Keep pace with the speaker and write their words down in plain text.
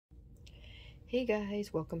Hey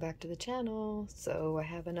guys, welcome back to the channel. So I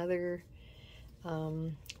have another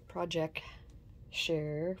project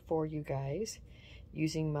share for you guys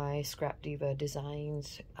using my Scrap Diva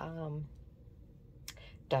Designs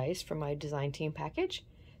dies from my design team package.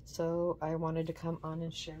 So I wanted to come on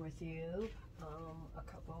and share with you a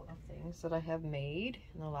couple of things that I have made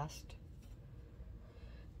in the last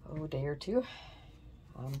day or two.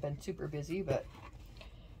 I've been super busy, but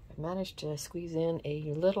I've managed to squeeze in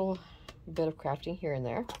a little bit of crafting here and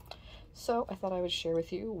there. So I thought I would share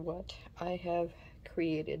with you what I have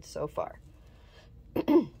created so far.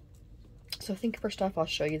 So I think first off I'll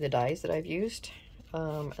show you the dies that I've used,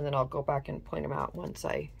 and then I'll go back and point them out once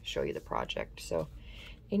I show you the project. So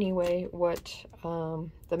anyway, what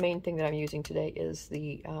the main thing that I'm using today is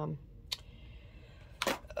the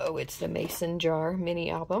it's the mason jar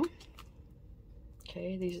mini album.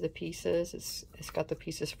 Okay, these are the pieces. It's got the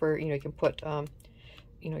pieces for, you can put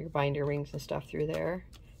your binder rings and stuff through there.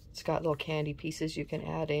 It's got little candy pieces you can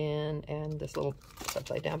add in, and this little, it's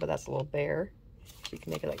upside down, but that's a little bear. So you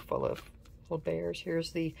can make it like full of little bears.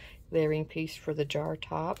 Here's the layering piece for the jar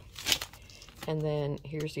top. And then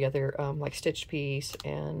here's the other like stitched piece,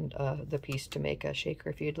 and the piece to make a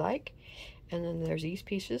shaker if you'd like. And then there's these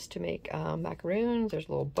pieces to make macaroons. There's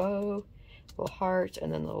a little bow, little hearts,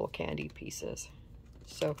 and then the little candy pieces.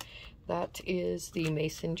 So that is the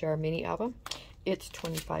mason jar mini album. It's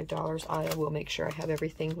 $25. I will make sure I have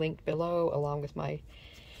everything linked below, along with my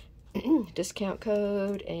discount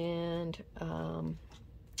code and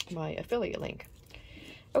my affiliate link.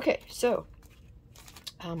 Okay, so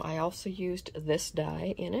I also used this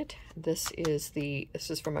die in it. This is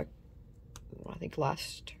from a, I think,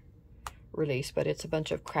 last release, but it's a bunch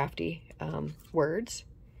of crafty words.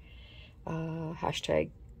 Hashtag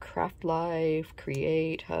craft life,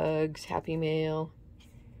 create, hugs, happy mail,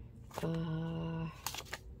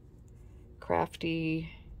 crafty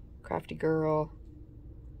girl,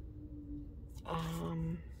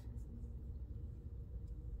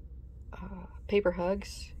 paper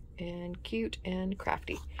hugs, and cute and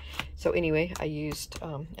crafty. So anyway, I used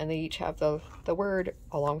and they each have the word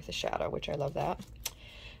along with the shadow, which I love that.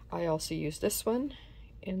 I also used this one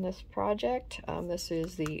in this project. This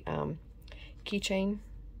is the keychain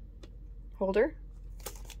holder.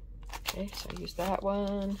 Okay, so I used that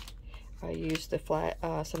one. I used the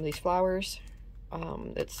some of these flowers.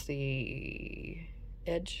 It's the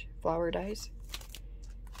edge flower dies.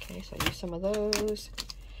 Okay, so I used some of those.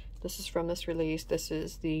 This is from this release. This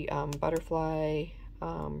is the butterfly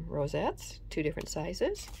rosettes, 2 different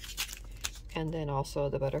sizes. And then also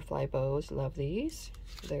the butterfly bows. Love these.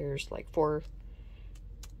 There's like 2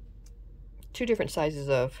 different sizes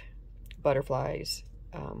of butterflies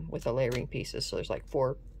with the layering pieces. So there's like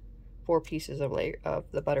four pieces of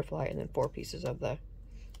the butterfly, and then 4 pieces of the,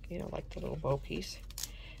 like the little bow piece.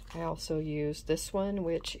 I also used this one,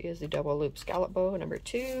 which is the double loop scallop bow number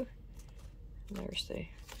 2.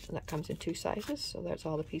 And that comes in 2 sizes. So that's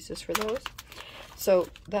all the pieces for those. So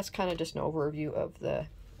that's kind of just an overview of the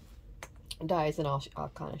dies, and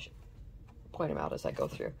I'll kind of point them out as I go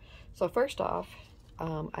through. So first off,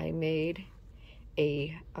 I made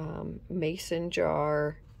a mason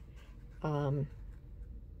jar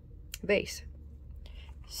vase.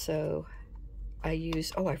 So I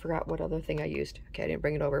used, I forgot what other thing I used. Okay, I didn't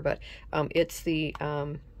bring it over, but it's the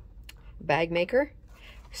bag maker.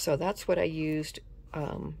 So that's what I used,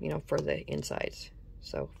 for the insides.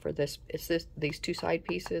 So for this, it's these 2 side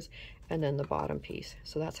pieces and then the bottom piece.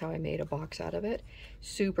 So that's how I made a box out of it.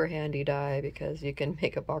 Super handy die, because you can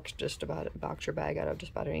make a box your bag out of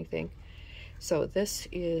just about anything. So this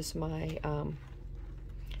is my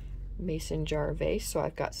mason jar vase. So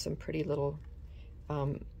I've got some pretty little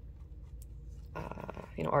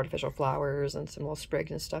artificial flowers and some little sprigs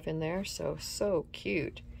and stuff in there. So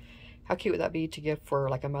cute. How cute would that be to give for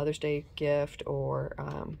like a Mother's Day gift, or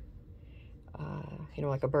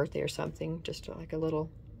like a birthday or something? Just like a little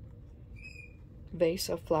vase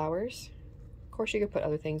of flowers. Of course you could put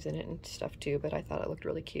other things in it and stuff too, but I thought it looked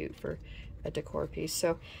really cute for a decor piece.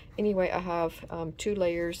 So anyway, I have 2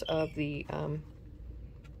 layers of the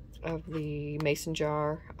mason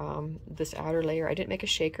jar. This outer layer, I didn't make a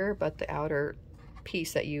shaker, but the outer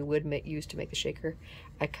piece that you would use to make the shaker,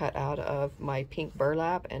 I cut out of my pink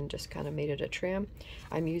burlap and just kind of made it a trim.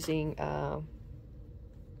 I'm using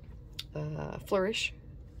Flourish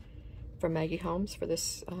from Maggie Holmes for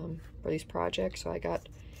this for these projects. So I got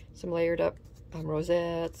some layered up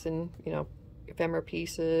rosettes and ephemera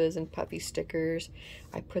pieces and puffy stickers.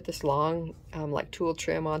 I put this long like tool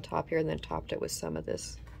trim on top here, and then topped it with some of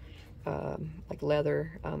this like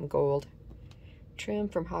leather gold trim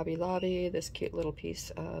from Hobby Lobby. This cute little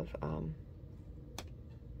piece of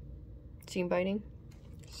seam binding.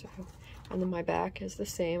 So, and then my back is the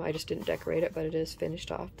same. I just didn't decorate it, but it is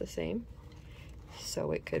finished off the same.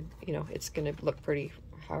 So it could, you know, it's going to look pretty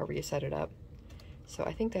however you set it up. So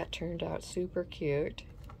I think that turned out super cute.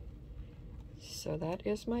 So that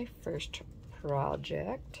is my first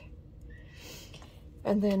project.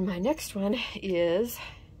 And then my next one is,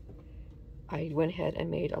 I went ahead and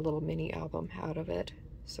made a little mini album out of it.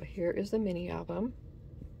 So here is the mini album.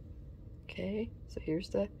 Okay, so here's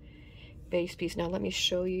the base piece. Now let me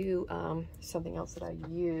show you something else that I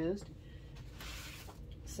used.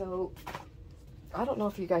 So I don't know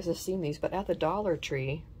if you guys have seen these, but at the Dollar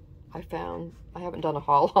Tree, I haven't done a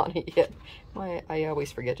haul on it yet. I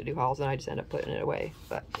always forget to do hauls and I just end up putting it away.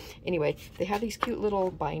 But anyway, they have these cute little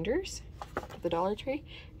binders at the Dollar Tree,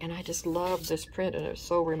 and I just love this print, and it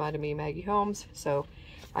so reminded me of Maggie Holmes. So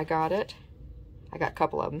I got it. I got a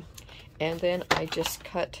couple of them. And then I just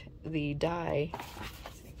cut the die.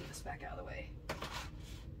 Let me get this back out of the way.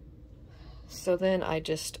 So then I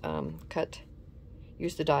just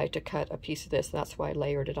used the die to cut a piece of this, and that's why I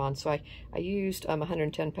layered it on. So I used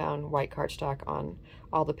 110-pound white cardstock on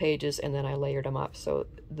all the pages, and then I layered them up. So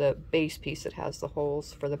the base piece that has the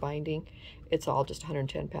holes for the binding, it's all just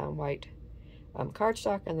 110-pound white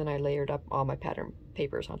cardstock, and then I layered up all my pattern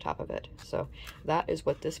papers on top of it. So that is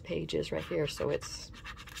what this page is right here. So it's,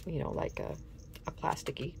 you know, like a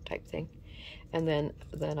plasticky type thing. And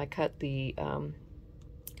then I cut the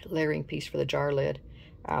layering piece for the jar lid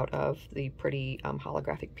out of the pretty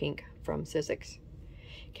holographic pink from Sizzix.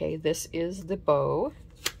 Okay, this is the bow.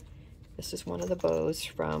 This is one of the bows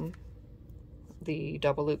from the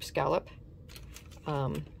double loop scallop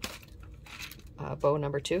bow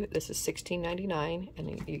number 2. This is $16.99,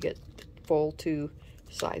 and you get full 2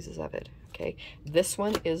 sizes of it. Okay, this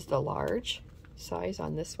one is the large size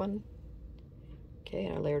on this one. Okay,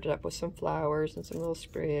 and I layered it up with some flowers and some little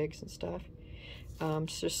sprigs and stuff. So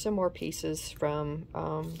there's some more pieces from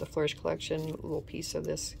the Flourish collection, a little piece of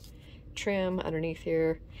this trim underneath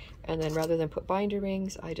here. And then rather than put binder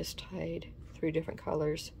rings, I just tied 3 different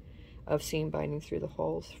colors of seam binding through the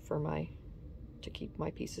holes for to keep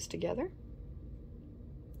my pieces together.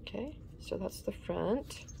 Okay, so that's the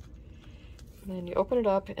front. And then you open it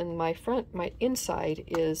up, and my inside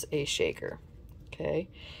is a shaker. Okay,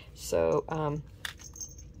 so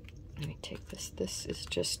let me take this. This is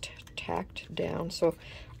just tacked down. So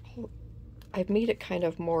I've made it kind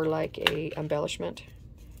of more like a embellishment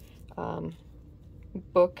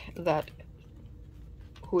book that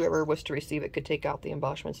whoever was to receive it could take out the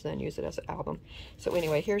embellishments and then use it as an album. So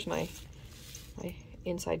anyway, here's my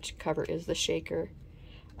inside cover is the shaker.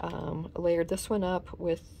 Layered this one up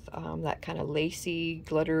with that kind of lacy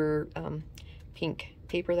glitter pink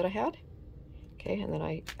paper that I had. Okay, and then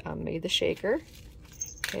I made the shaker.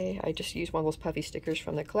 Okay, I just used one of those puffy stickers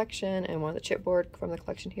from the collection and one of the chipboard from the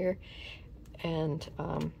collection here, and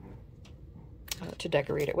to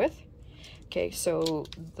decorate it with. Okay, so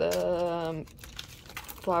the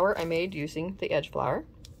flower I made using the edge flower.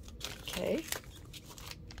 Okay,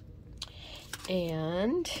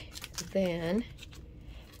 and then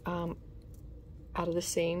out of the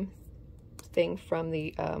same thing from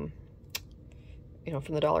the you know,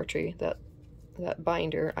 from the Dollar Tree, that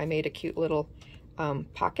binder, I made a cute little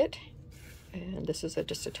pocket, and this is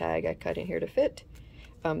just a tag I cut in here to fit.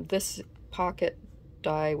 This pocket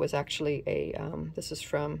die was actually a this is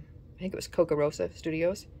from, I think it was Coca Rosa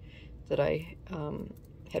Studios that I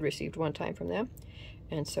had received one time from them,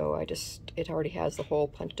 and so it already has the hole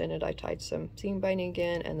punched in it. I tied some seam binding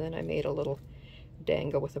again, and then I made a little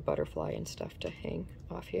dangle with a butterfly and stuff to hang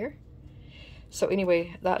off here. So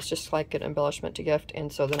anyway, that's just like an embellishment to gift,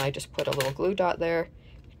 and so then I just put a little glue dot there,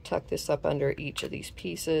 tuck this up under each of these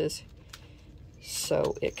pieces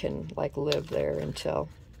so it can like live there until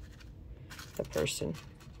the person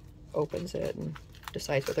opens it and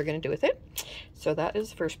decides what they're going to do with it. So that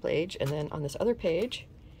is the first page, and then on this other page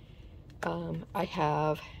I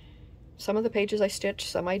have some of the pages I stitched,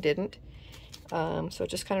 some I didn't, so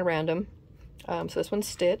it's just kind of random. So this one's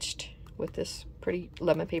stitched with this pretty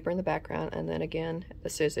lemon paper in the background, and then again the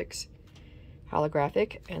Sizzix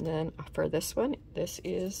holographic. And then for this one, this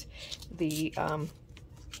is the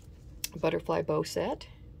butterfly bow set.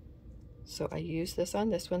 So I use this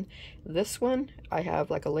on this one. This one I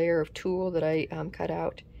have like a layer of tulle that I cut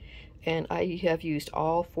out, and I have used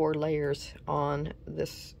all 4 layers on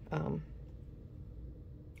this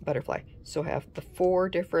butterfly. So I have the 4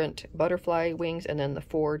 different butterfly wings, and then the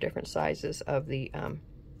 4 different sizes of the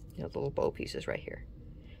you know, the little bow pieces right here.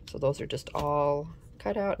 So those are just all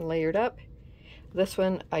cut out and layered up. This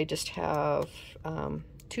one I just have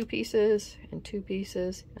 2 pieces and 2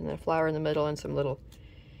 pieces, and then a flower in the middle and some little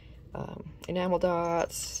enamel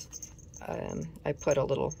dots. I put a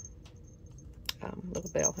little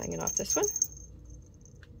bell hanging off this one.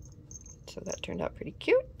 So that turned out pretty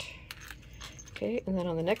cute. Okay, and then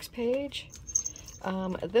on the next page,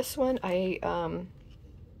 this one I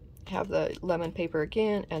have the lemon paper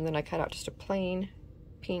again, and then I cut out just a plain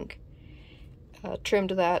pink,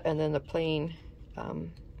 trimmed that, and then the plain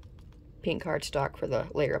pink cardstock for the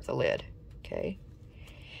layer of the lid. Okay,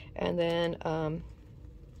 and then on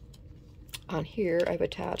here I've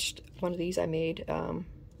attached one of these. I made, I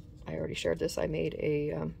already shared this, I made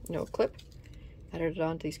a clip, added it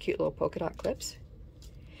onto these cute little polka dot clips.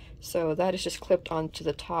 So that is just clipped onto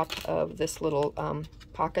the top of this little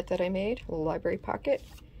pocket that I made, a little library pocket.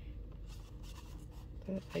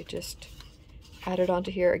 That I just added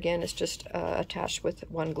onto here. Again, it's just attached with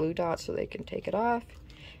one glue dot so they can take it off.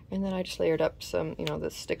 And then I just layered up some,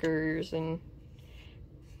 the stickers and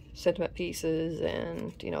sentiment pieces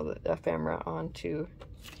and, the ephemera onto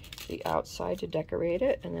the outside to decorate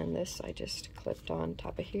it. And then this I just clipped on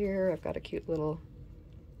top of here. I've got a cute little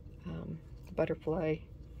butterfly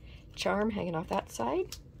charm hanging off that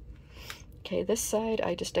side. Okay, this side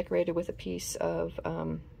I just decorated with a piece of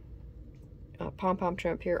pom-pom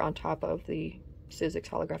trim up here on top of the Sizzix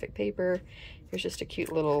holographic paper. Here's just a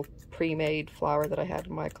cute little pre-made flower that I had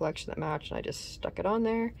in my collection that matched, and I just stuck it on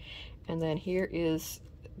there. And then here is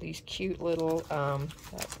these cute little,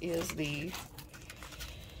 that is the,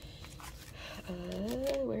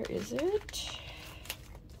 where is it?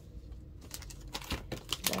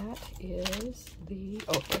 That is the,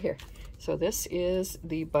 oh, right here. So this is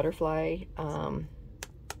the butterfly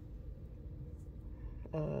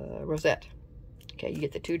rosette. Okay, you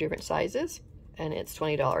get the two different sizes, and it's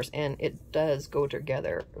 $20, and it does go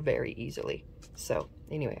together very easily. So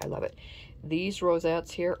anyway, I love it. These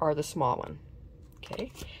rosettes here are the small one.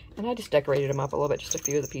 Okay, and I just decorated them up a little bit, just a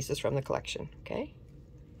few of the pieces from the collection. Okay.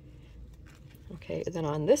 Okay, and then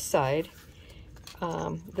on this side,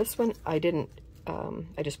 this one I didn't,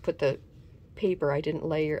 I just put the paper, I didn't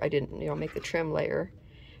layer, I didn't, make the trim layer.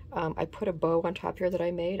 I put a bow on top here that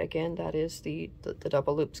I made. Again, that is the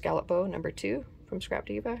double loop scallop bow number 2 from Scrap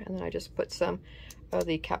Diva. And then I just put some of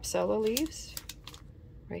the capsella leaves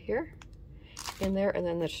right here in there. And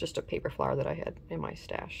then there's just a paper flower that I had in my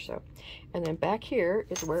stash. So, and then back here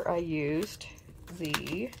is where I used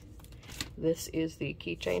this is the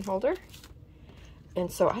keychain holder.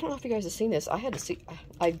 And so I don't know if you guys have seen this.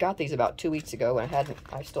 I got these about 2 weeks ago, and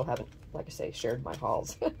I still haven't, like I say, shared my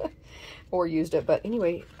hauls or used it. But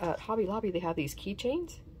anyway, at Hobby Lobby, they have these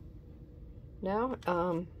keychains now,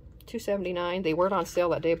 $2.79. They weren't on sale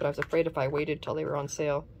that day, but I was afraid if I waited till they were on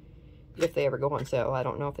sale, if they ever go on sale. I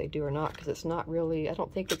don't know if they do or not, because it's not really, I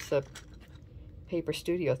don't think it's a Paper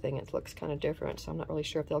Studio thing. It looks kind of different, so I'm not really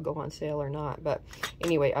sure if they'll go on sale or not. But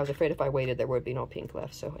anyway, I was afraid if I waited there would be no pink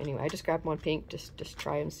left. So anyway, I just grabbed one pink, just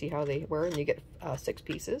try and see how they were, and you get 6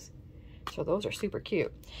 pieces. So those are super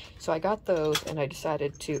cute. So I got those, and I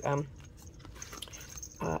decided to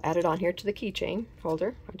add it on here to the keychain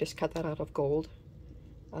holder. I just cut that out of gold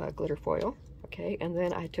glitter foil. Okay, and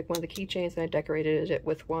then I took one of the keychains and I decorated it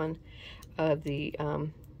with one of the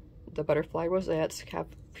butterfly rosettes. Have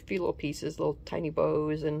a few little pieces, little tiny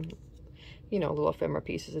bows, and little ephemera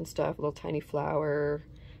pieces and stuff. A little tiny flower,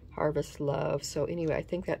 harvest love. So anyway, I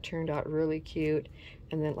think that turned out really cute.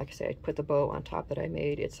 And then, like I said, I put the bow on top that I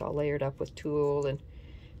made. It's all layered up with tulle and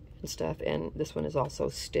stuff. And this one is also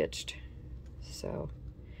stitched. So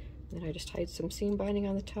then I just tied some seam binding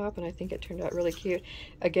on the top, and I think it turned out really cute.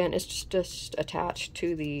 Again, it's just attached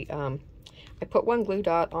to the, I put one glue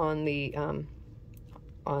dot on the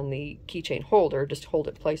keychain holder, just to hold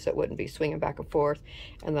it in place so it wouldn't be swinging back and forth.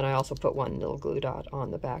 And then I also put one little glue dot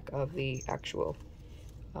on the back of the actual,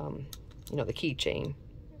 the keychain,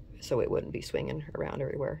 so it wouldn't be swinging around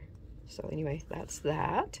everywhere. So anyway, that's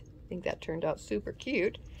that. I think that turned out super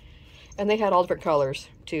cute. And they had all different colors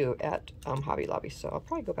too at Hobby Lobby, so I'll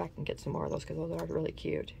probably go back and get some more of those, because those are really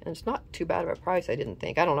cute. And it's not too bad of a price, I didn't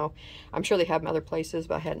think. I don't know. I'm sure they have them other places,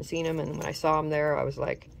 but I hadn't seen them. And when I saw them there, I was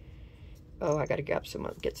like, oh, I got to get some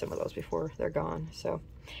of those before they're gone. So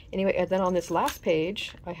anyway, and then on this last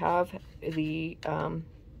page, I have the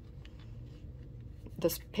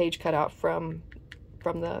this page cut out from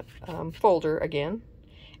the folder again.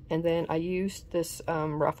 And then I used this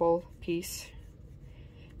ruffle piece.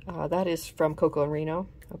 That is from Coco and Reno,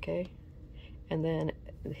 okay? And then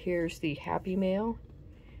here's the Happy Mail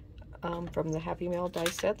from the Happy Mail die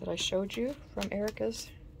set that I showed you from Erica's,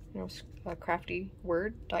 crafty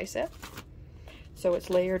word die set. So it's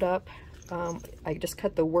layered up. I just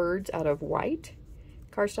cut the words out of white,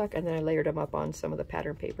 cardstock, and then I layered them up on some of the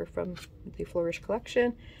pattern paper from the Flourish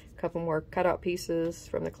collection. A couple more cutout pieces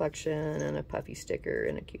from the collection, and a puffy sticker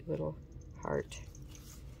and a cute little heart.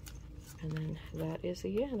 And then that is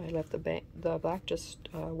the end. I left the black just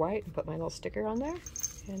white and put my little sticker on there,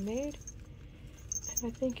 handmade. And I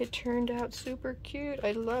think it turned out super cute.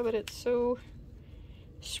 I love it. It's so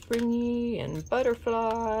springy and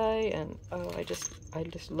butterfly, and oh, I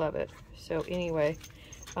just love it. So anyway,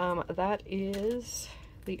 that is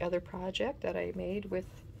the other project that I made with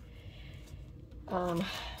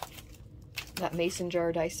that mason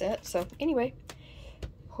jar die set. So anyway,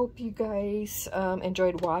 hope you guys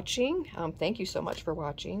enjoyed watching. Thank you so much for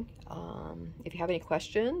watching. If you have any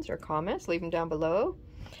questions or comments, leave them down below.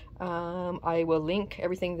 I will link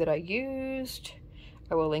everything that I used.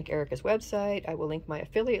 I will link Erica's website. I will link my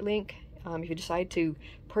affiliate link. If you decide to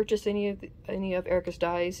purchase any of Erica's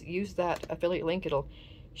dies, use that affiliate link. It'll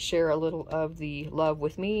share a little of the love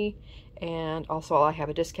with me. And also I have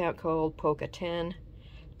a discount code, POLKA10,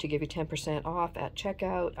 to give you 10% off at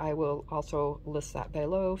checkout. I will also list that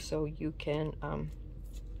below so you can,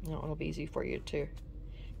 it'll be easy for you to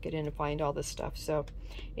get in and find all this stuff. So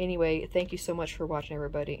anyway, thank you so much for watching,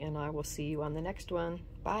 everybody, and I will see you on the next one.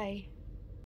 Bye.